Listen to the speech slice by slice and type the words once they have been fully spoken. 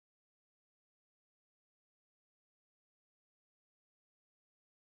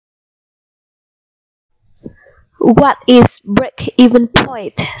What is break-even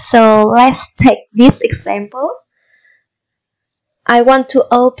point? So let's take this example. I want to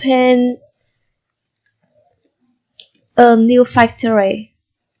open a new factory.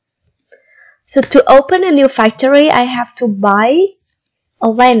 So to open a new factory, I have to buy a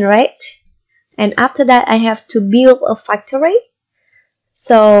land, right? And after that, I have to build a factory.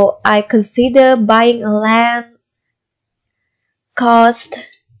 So I consider buying a land cost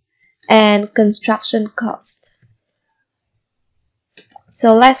and construction cost.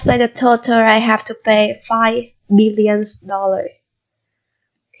 So let's say the total I have to pay $5 billion.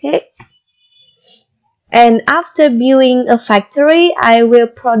 Okay. And after building a factory, I will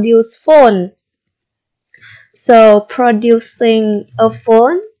produce phone. So producing a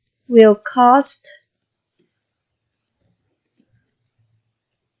phone will cost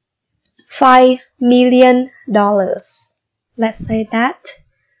 $5 million. Let's say that.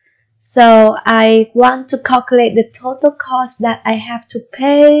 So I want to calculate the total cost that I have to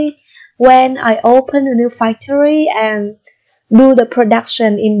pay when I open a new factory and do the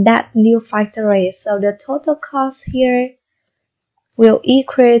production in that new factory. So the total cost here will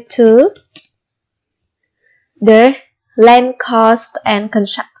equal to the land cost and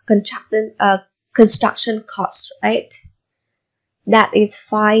construction cost, right? That is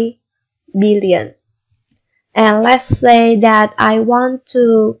 5 billion. And let's say that I want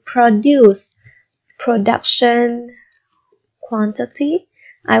to produce production quantity.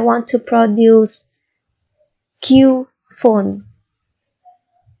 I want to produce Q phone.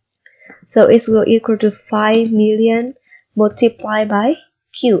 So it will equal to 5 million multiplied by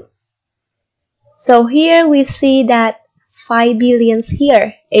Q. So here we see that 5 billions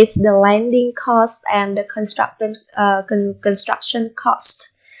here is the landing cost and the construction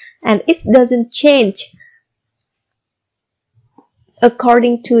cost. And it doesn't change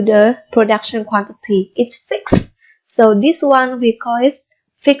according to the production quantity. It's fixed. So this one we call it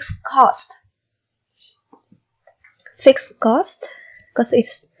fixed cost. Fixed cost because it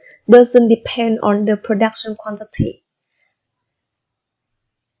doesn't depend on the production quantity.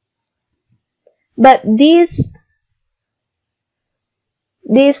 But this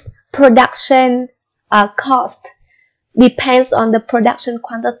production cost depends on the production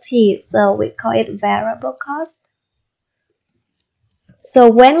quantity. So we call it variable cost.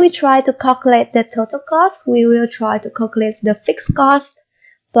 So when we try to calculate the total cost, we will try to calculate the fixed cost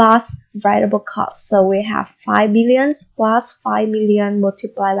plus variable cost. So we have 5 billions plus 5 million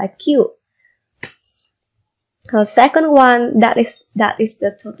multiplied by Q. The second one, that is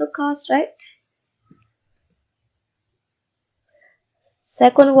the total cost, right?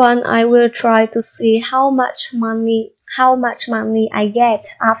 Second one, I will try to see how much money I get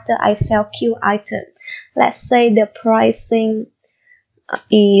after I sell Q item. Let's say the pricing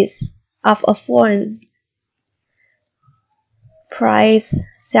is of a phone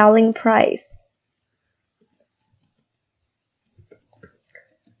selling price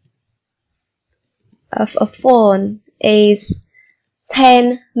of a phone is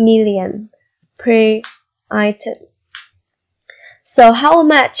 10 million per item. So how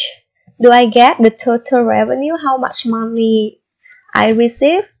much do I get? The total revenue, how much money I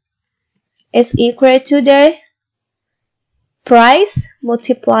receive, is equal to the price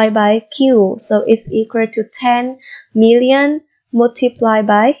multiplied by Q. So it's equal to 10 million multiplied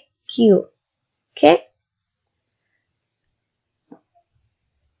by Q. Okay.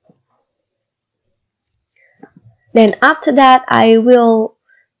 Then after that, I will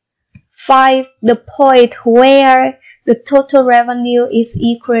find the point where the total revenue is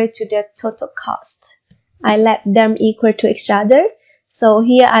equal to the total cost. I let them equal to each other. So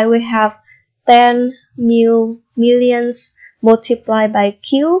here I will have 10 millions multiplied by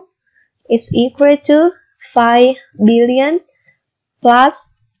Q is equal to 5 billion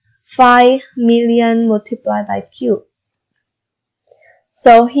plus 5 million multiplied by Q.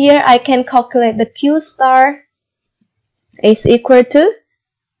 So here I can calculate the Q star is equal to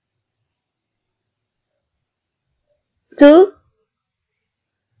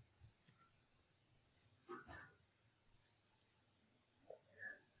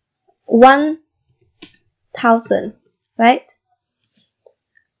 1,000, right?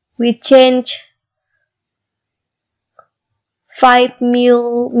 We change 5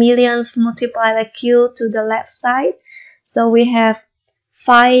 millions multiplied by Q to the left side. So we have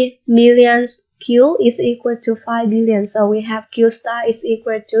 5 millions Q is equal to 5 billion. So we have Q star is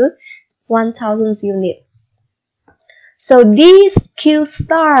equal to 1,000 units. So this Q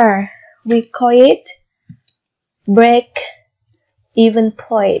star, we call it break-even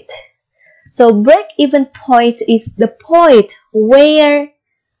point. So break-even point is the point where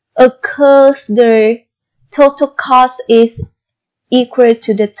occurs the total cost is equal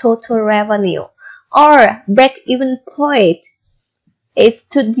to the total revenue. Or break-even point is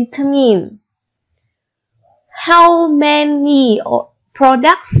to determine how many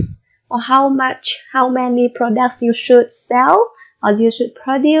products or how many products you should sell or you should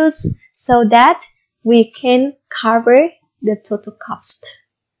produce so that we can cover the total cost.